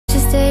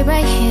stay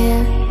right here.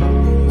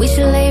 We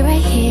should lay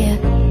right here.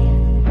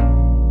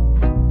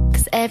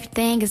 Cause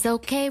everything is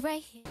okay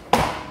right here.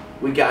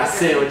 We got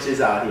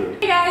sandwiches out here.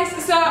 Hey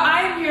guys, so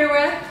I'm here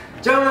with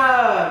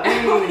Jonah!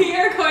 and we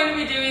are going to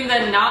be doing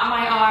the not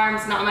my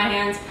arms, not my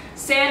hands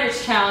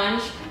sandwich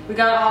challenge. We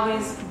got all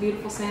these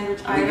beautiful sandwich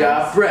items. We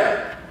got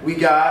bread. We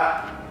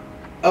got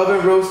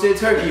oven roasted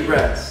turkey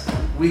breasts.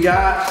 We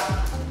got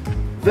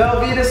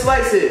Velveeta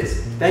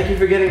slices. Thank you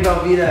for getting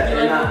Velveeta. You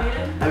like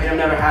Velveeta? I mean, I've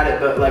never had it,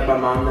 but like my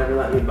mom never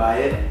let me buy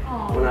it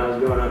Aww. when I was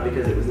growing up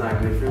because it was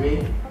not good for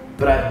me.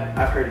 But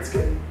I've heard it's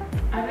good.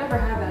 I've never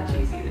had that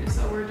cheese either,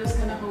 so we're just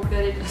gonna hope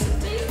that it doesn't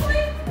taste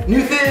like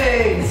New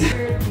things!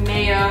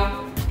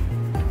 mayo,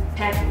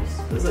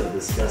 pickles. This looks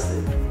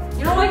disgusting.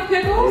 You don't like Are you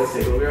a pickles?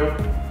 pickle girl?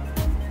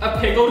 A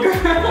pickle girl?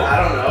 I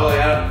don't know.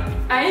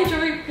 Like, I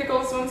enjoy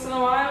pickles once in a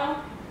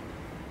while.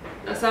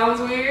 That sounds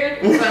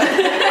weird, but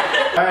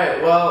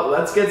Alright, well,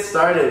 let's get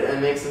started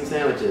and make some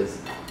sandwiches.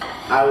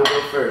 I will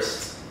go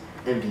first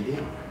and be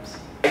the arms.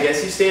 I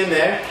guess you stand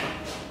there.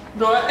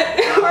 where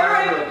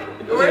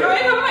do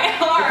I put my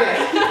arm?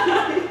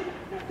 Okay.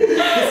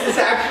 This is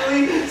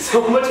actually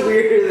so much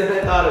weirder than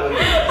I thought it would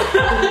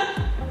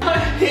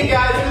be. Hey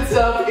guys, what's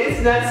up? It's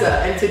Vanessa,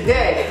 and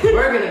today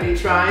we're gonna be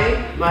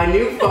trying my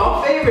new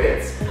fall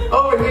favorites.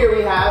 Over here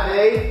we have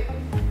a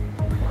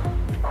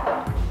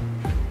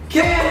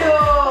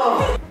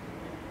candle!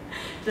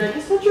 Did I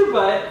just touch your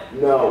butt?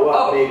 No,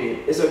 well, Oh.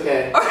 maybe. It's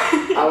okay.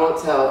 I won't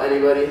tell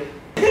anybody.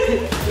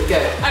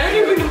 Okay. I don't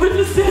even know what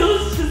to say.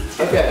 Let's just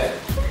do it. Okay.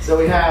 So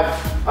we have,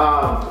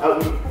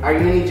 I'm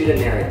gonna need you to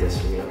narrate this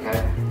for me,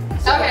 okay?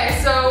 Okay,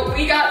 so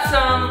we got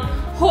some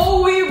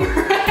whole wheat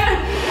bread,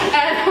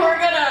 and we're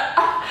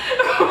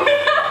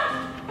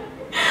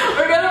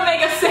gonna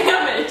make a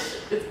sandwich.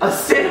 A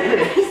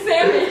sandwich!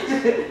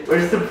 Sandwich.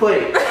 Where's the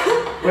plate?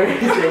 Where is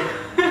it?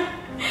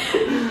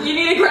 You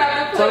need to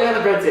grab the Tell me plate. how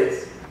the bread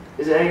tastes.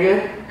 Is it any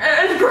good?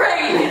 It's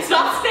great. It's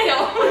not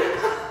stale.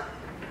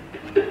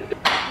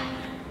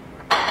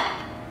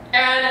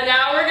 And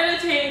now we're gonna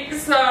take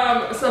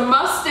some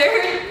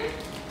mustard,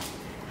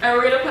 and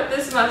we're gonna put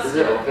this mustard. Is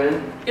it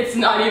open? It's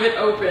not even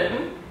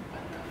open.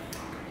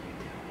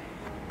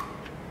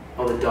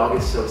 Oh, the dog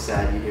is so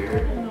sad, you hear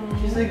her.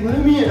 She's like,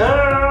 let me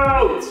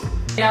out!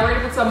 Now we're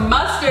gonna put some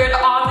mustard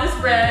on this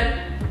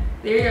bread.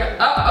 There you go.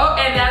 Oh,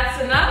 and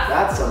that's enough.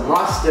 That's a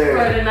mustard.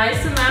 Put a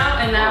nice amount,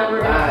 and now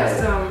we're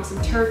gonna put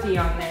some turkey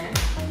on there.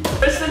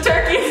 Which the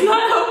turkey is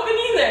not open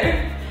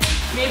either.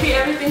 Maybe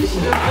everything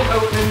should have been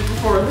open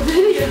before the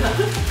video.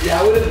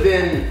 That would have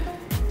been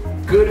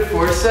good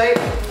foresight.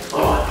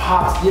 Oh, it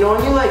pops. You know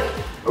when you like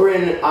were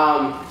in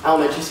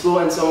elementary school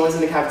and someone was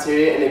in the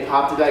cafeteria and they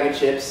popped a bag of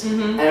chips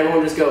and everyone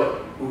would just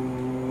go,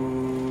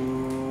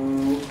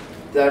 ooh.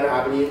 Did that ever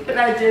happen to you? And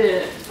I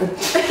did.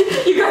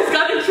 You guys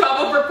got in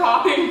trouble for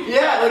popping.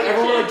 Yeah, like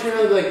everyone would like turn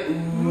around and be like,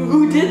 ooh.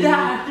 Who did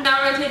that?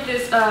 Now I'm gonna take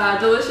this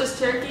delicious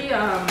turkey.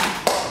 Yeah,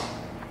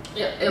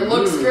 it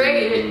looks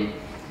great.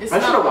 It's I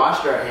should have not...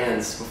 washed our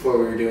hands before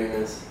we were doing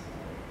this.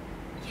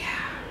 Yeah.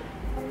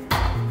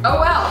 Oh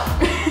well.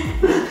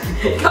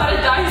 Gotta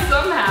die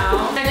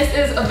somehow. And this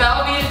is a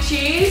Velveeta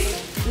cheese.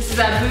 This is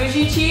that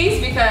bougie cheese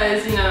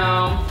because, you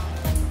know,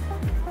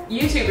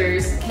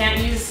 YouTubers can't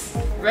use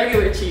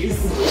regular cheese.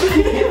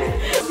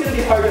 It's gonna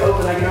be hard to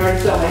open. I can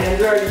already tell. My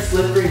hands are already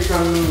slippery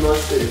from the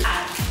mustard.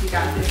 You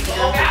got this.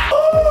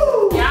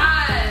 Ooh!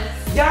 Yes.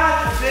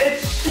 Yes,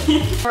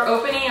 bitch! We're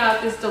opening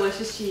up this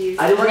delicious cheese.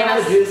 I didn't We're know how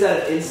gonna to do this out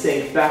of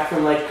instinct back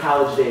from like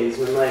college days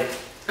when like...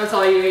 That's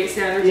all you ate,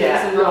 sandwiches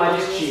Yeah, and no, I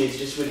rolls? just cheese.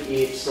 Just would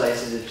eat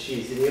slices of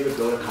cheese. Did you ever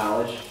go to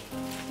college?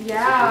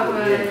 Yeah, You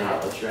were in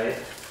but college, right?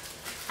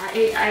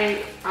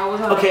 I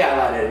was on... Okay, I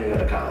lied. I didn't go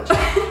to college.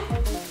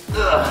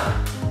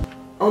 Ugh.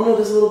 Oh no,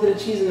 there's a little bit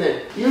of cheese in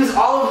there. Use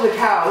all of the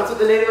cow. That's what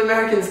the Native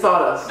Americans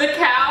taught us. The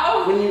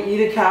cow? When you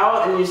eat a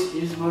cow and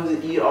you're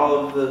supposed to eat all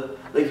of the,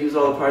 like use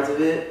all the parts of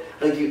it,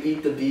 like you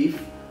eat the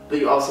beef, but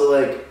you also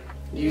like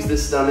use the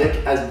stomach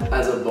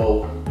as a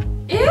bowl.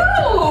 Ew!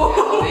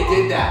 Oh, they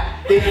did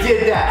that. They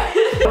did that.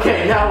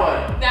 Okay, now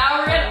what? Now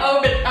we're gonna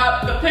open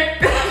up the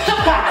pickles.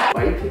 Why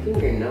are you picking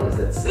your nose?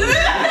 That's so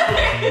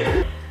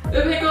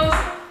The pickles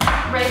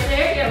right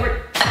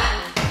there.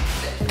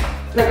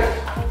 Yeah,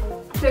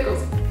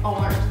 pickles. Oh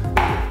my.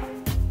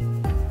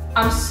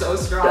 I'm so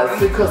strong. That's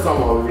because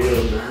I'm a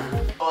real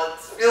man. Oh, it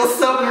feels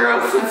so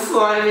gross and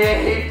slimy. I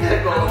hate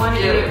pickles. I want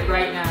to eat it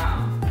right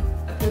now.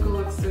 The pickle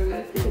looks so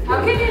good.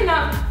 How can you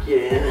not?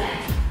 Get in.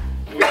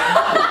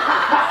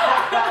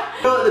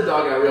 Go let the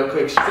dog out real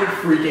quick. She's like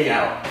freaking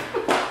out.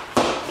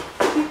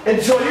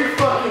 Enjoy your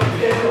fucking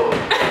pickle.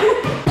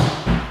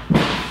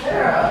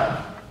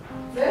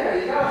 Sarah,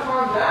 you gotta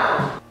calm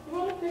down. You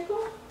want a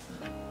pickle?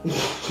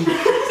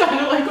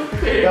 Sounded like a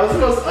pig. That was the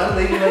most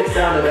unladylike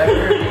sound I've ever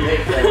heard you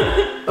make.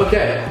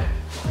 Okay.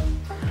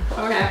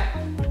 Okay.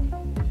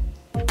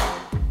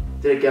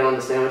 Did it get on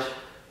the sandwich?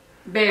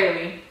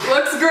 Barely.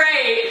 Looks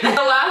great. The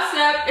last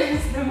step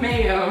is the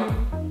mayo.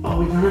 Oh,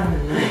 we don't have a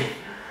knife.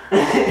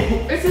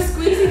 It's a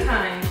squeezy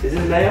kind. Is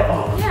it mayo?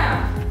 Oh.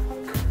 Yeah.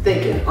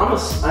 thinking. I'm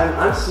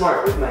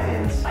smart with my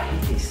hands. I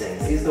hate these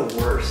things. These are the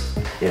worst.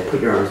 Yeah,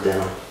 put your arms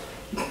down.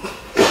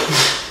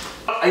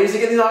 I used to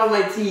get these off with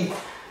my teeth.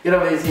 Get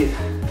over these teeth.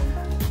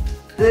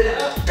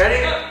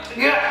 Ready?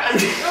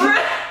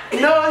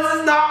 No, this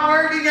is not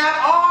working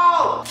at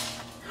all.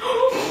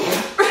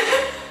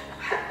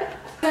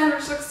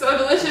 Sandwich looks so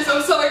delicious.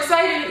 I'm so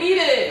excited to eat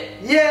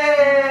it.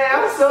 Yay!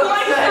 I'm so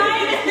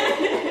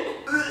excited.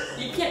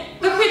 You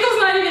can't. The pickle's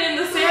not even in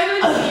the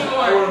sandwich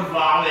anymore. I want to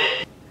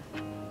vomit.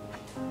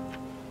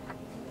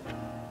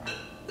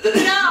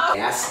 No.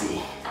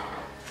 Nasty.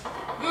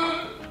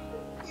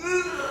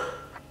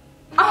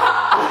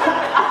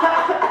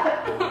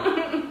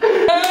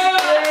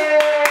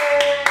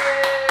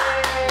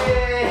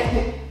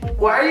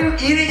 Why are you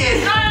eating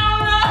it? I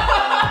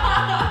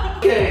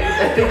don't know. Okay, I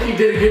think you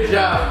did a good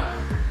job.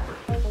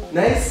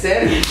 Nice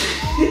sandwich.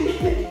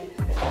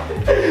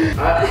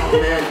 Oh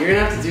man, you're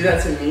gonna have to do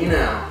that to me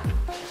now.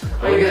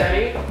 Are you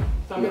ready? No.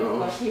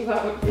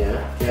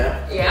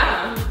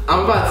 Yeah.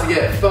 I'm about to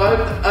get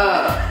fucked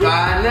up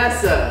by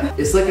Vanessa.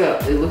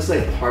 It looks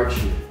like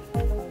parchment.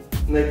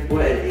 Like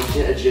what an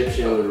ancient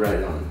Egyptian would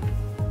write on.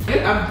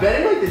 I'm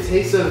betting like the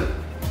taste of,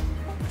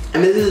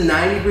 and this is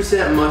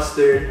 90%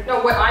 mustard.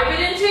 No, what I bit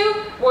into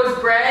was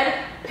bread,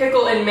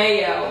 pickle, and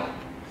mayo.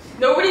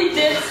 Nobody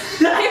did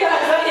pickle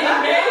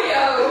and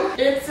mayo.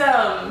 It's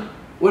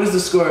What is the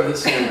score of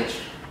this sandwich?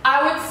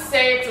 I would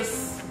say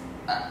it's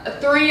a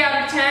 3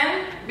 out of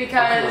 10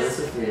 because. It's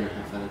a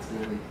 3.5 out of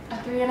 10. A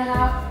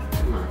 3.5.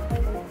 Come on.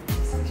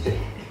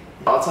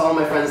 I'll tell all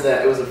my friends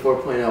that it was a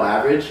 4.0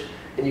 average,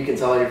 and you can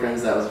tell all your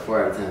friends that was a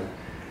 4 out of 10.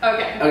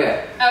 Okay.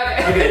 Okay.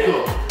 Okay. Okay,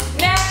 cool.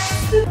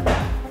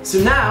 Next. So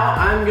now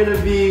I'm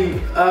gonna be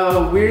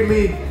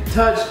weirdly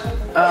touched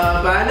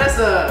by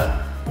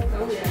Vanessa.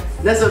 Oh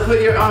yes. Nessa,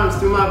 put your arms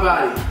through my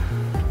body.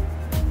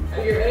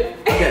 Are you ready?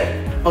 Okay.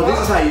 Oh, this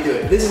is how you do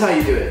it. This is how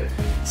you do it.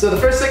 So the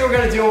first thing we're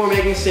gonna do when we're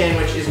making a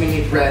sandwich is we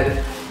need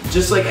bread.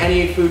 Just like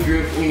any food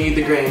group, we need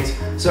the grains.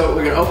 So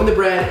we're gonna open the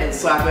bread and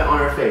slap it on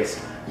our face.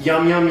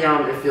 Yum, yum,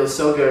 yum. It feels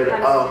so good.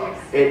 Oh,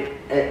 it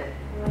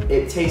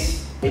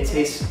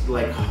tastes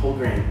like whole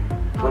grain.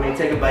 Let me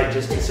take a bite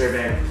just to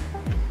survey.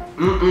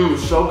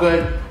 So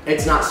good.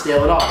 It's not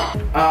stale at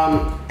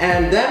all.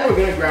 And then we're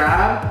gonna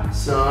grab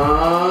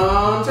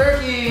some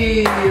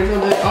turkey or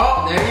something.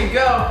 Oh, there you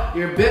go.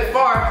 You're a bit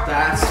far.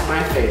 That's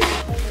my face.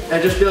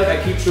 I just feel like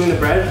I keep chewing the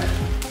bread,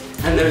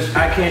 and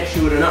I can't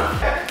chew it enough.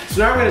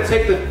 So now we're gonna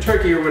take the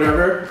turkey or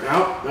whatever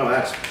out. No,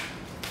 that's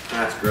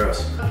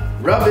gross.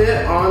 Rub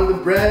it on the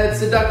bread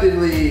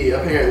seductively,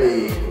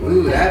 apparently.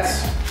 Ooh,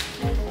 that's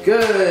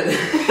good.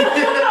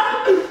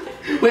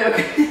 Wait,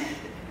 okay.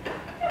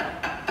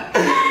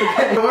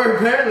 Okay, we're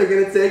apparently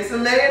gonna take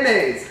some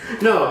mayonnaise.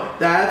 No,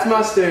 that's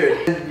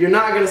mustard. You're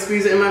not gonna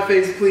squeeze it in my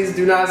face. Please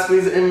do not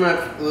squeeze it in my.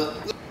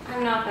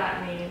 I'm not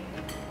that mean.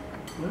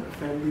 What a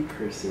friendly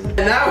person. And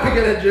now we're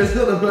gonna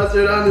drizzle the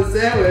mustard on the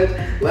sandwich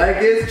like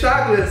it's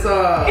chocolate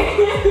sauce.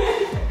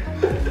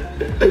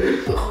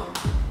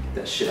 Get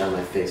that shit out of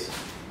my face.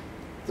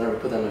 Never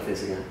put that on my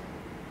face again.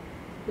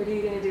 What are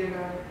you gonna do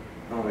about it?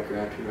 I want to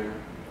grab you right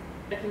now.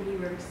 I can be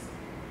worse.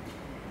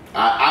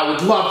 I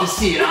would love to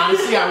see it.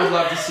 Honestly, I would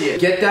love to see it.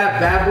 Get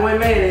that bad boy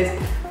mayonnaise.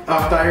 Oh,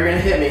 I thought you were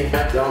gonna hit me.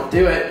 Don't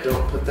do it.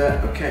 Don't put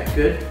that. Okay,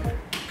 good.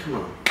 Come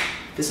on.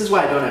 This is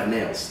why I don't have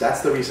nails.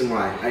 That's the reason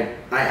why.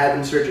 I had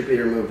them surgically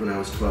removed when I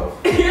was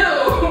 12. Ew!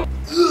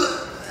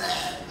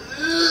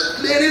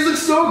 Mayonnaise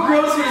looks so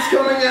gross when it's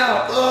coming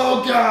out.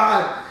 Oh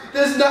God.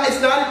 It's not,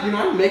 you're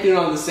not making it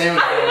on the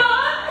sandwich. I'm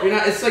not! You're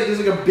not, it's like, there's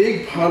like a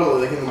big puddle.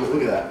 Like,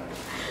 look at that.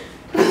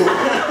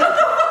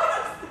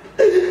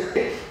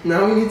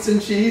 Now we need some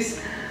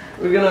cheese.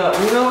 We're gonna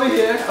move over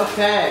here.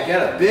 Okay,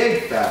 got a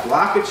big fat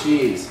block of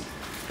cheese.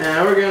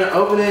 And we're gonna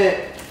open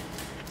it.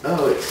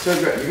 Oh, it's so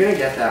great. You're gonna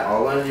get that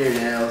all under your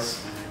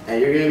nails.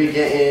 And you're gonna be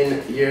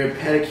getting your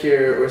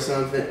pedicure or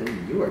something.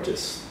 Ooh, you are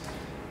just,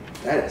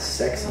 that is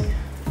sexy.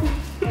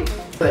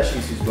 That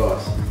cheese who's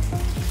boss.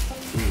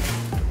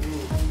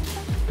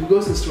 Who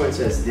goes to the store and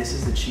says, this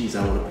is the cheese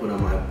I want to put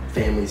on my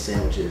family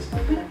sandwiches?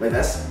 Like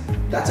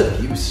that's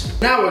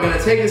abuse. Now we're gonna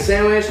take the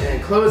sandwich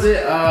and close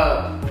it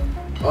up.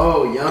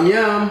 Oh, yum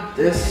yum.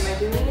 This. Am I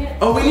doing it?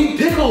 Oh, we need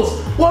pickles.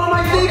 What am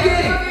I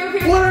thinking?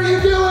 Okay. What are you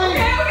doing?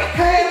 Okay.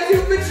 Hey,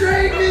 you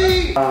betrayed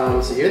me.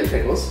 So here are the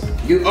pickles.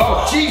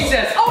 Oh,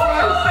 Jesus. Oh,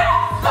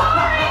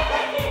 sorry!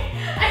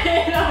 I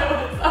didn't know it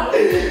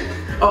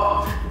was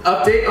Oh,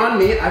 update on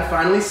me. I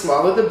finally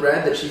swallowed the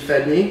bread that she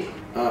fed me.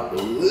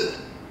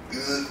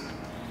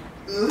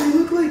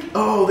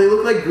 They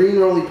look like green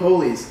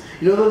roly-polies.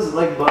 You know those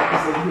like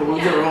bugs, like the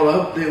ones that roll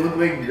up? They look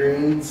like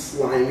green,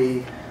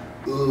 slimy.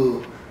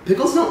 Ooh.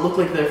 Pickles don't look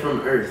like they're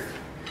from Earth.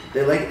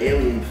 They're like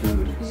alien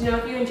food. Did you know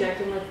if you inject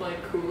them with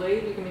like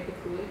Kool-Aid, you can make a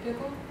Kool-Aid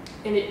pickle?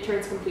 And it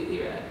turns completely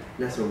red.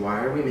 Nessa,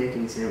 why are we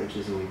making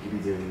sandwiches when we could be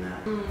doing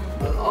that?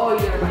 Oh,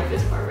 you gotta write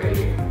this part right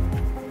here.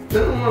 I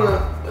don't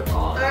wanna. With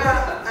all of it.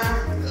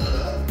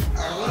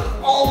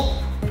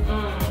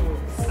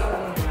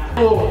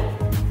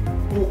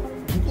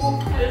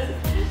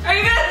 Are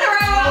you gonna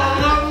throw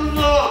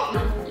up?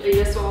 Are you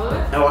gonna swallow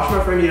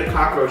friend eat a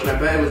cockroach, and I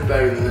bet it was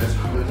better than this. It's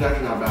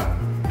actually not bad.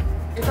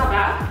 It's not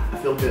bad? I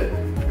feel good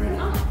right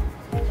now.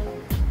 Okay.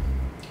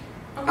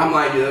 I'm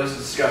lying to you, that was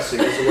disgusting.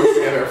 It's the worst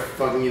thing I've ever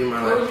fucking eaten in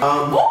my life.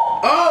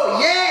 Oh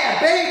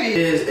yeah, baby! It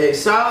is a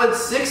solid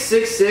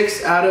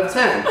 666 out of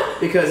 10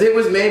 because it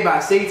was made by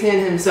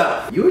Satan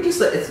himself. You were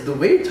just like, it's the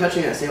way you're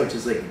touching that sandwich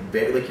is like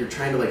you're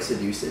trying to like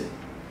seduce it.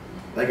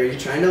 Like, are you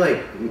trying to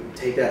like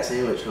take that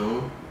sandwich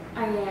home?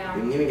 I am.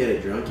 You didn't even get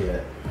it drunk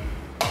yet.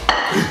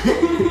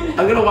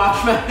 I'm gonna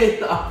wash my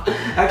face off.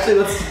 Actually,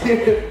 let's do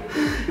it.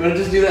 You wanna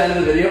just do that end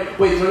of the video?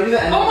 Wait, you wanna do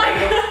that end of the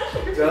video? Oh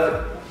my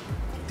god.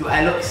 Do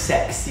I look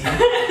sexy?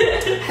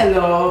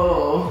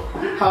 Hello.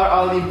 How are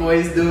all you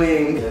boys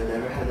doing? I've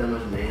never had that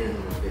much mayonnaise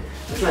on my face.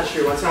 That's not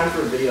true. One time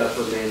for a video I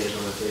put mayonnaise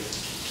on my face.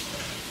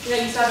 You're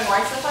not used to having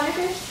white stuff on your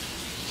face?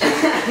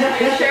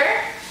 Are you sure?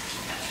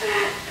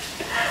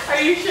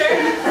 Are you sure?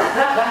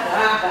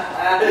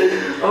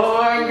 Oh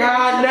my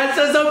god,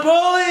 Nessa's a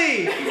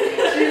bully!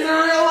 She's a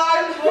real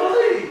life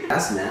bully!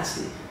 That's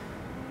nasty.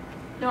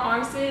 No,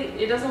 honestly,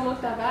 it doesn't look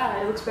that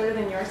bad. It looks better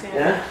than your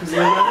sandwich. Yeah? Is it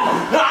like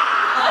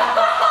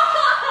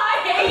I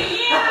hate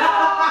you!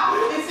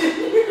 It's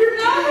in your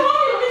No,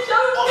 it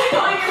shows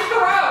on your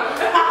throat!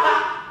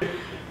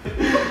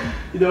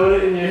 You don't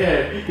want it in your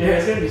hair. Your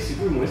hair's gonna be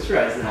super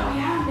moisturized now. Oh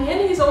yeah,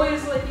 mayonnaise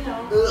always like, you know.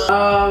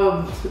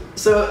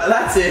 So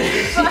that's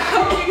it. So I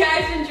hope you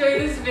guys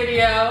enjoyed this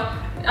video.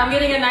 I'm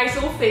getting a nice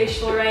little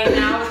facial right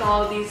now with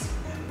all of these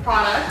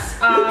products.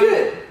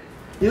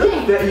 You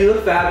look good. You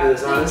look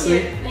fabulous,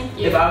 honestly. Thank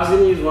you. If I was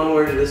gonna use one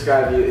word to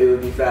describe you, it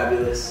would be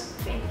fabulous.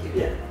 Thank you.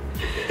 Yeah.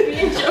 Me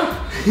and Joe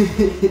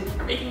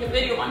are making a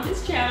video on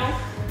his channel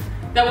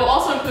that will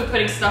also include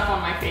putting stuff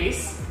on my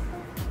face.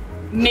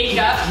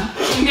 Makeup.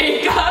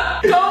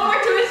 Go over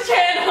to his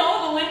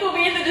channel. The link will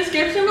be in the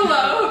description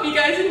below. Hope you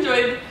guys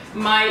enjoyed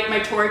my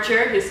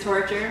torture, his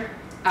torture,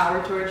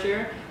 our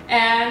torture.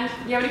 And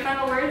do you have any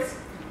final words?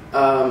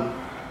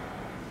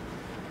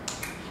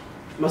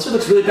 Mustard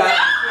looks really bad.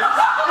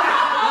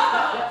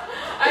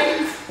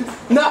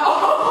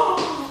 No!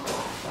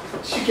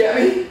 Did you get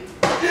me?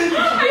 I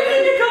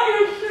think you got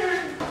your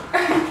shirt.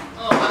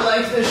 Oh, I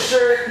like this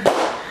shirt.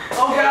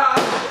 Oh god.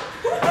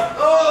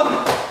 Oh.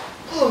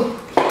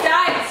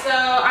 Guys, so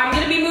I'm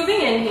gonna be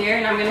moving in here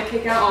and I'm gonna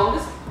kick out all of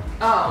this.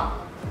 Oh.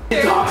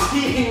 Dog's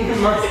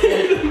eating my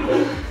skin.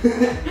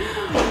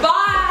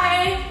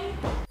 Bye!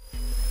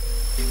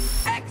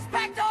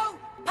 Expecto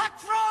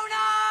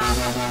Patronum!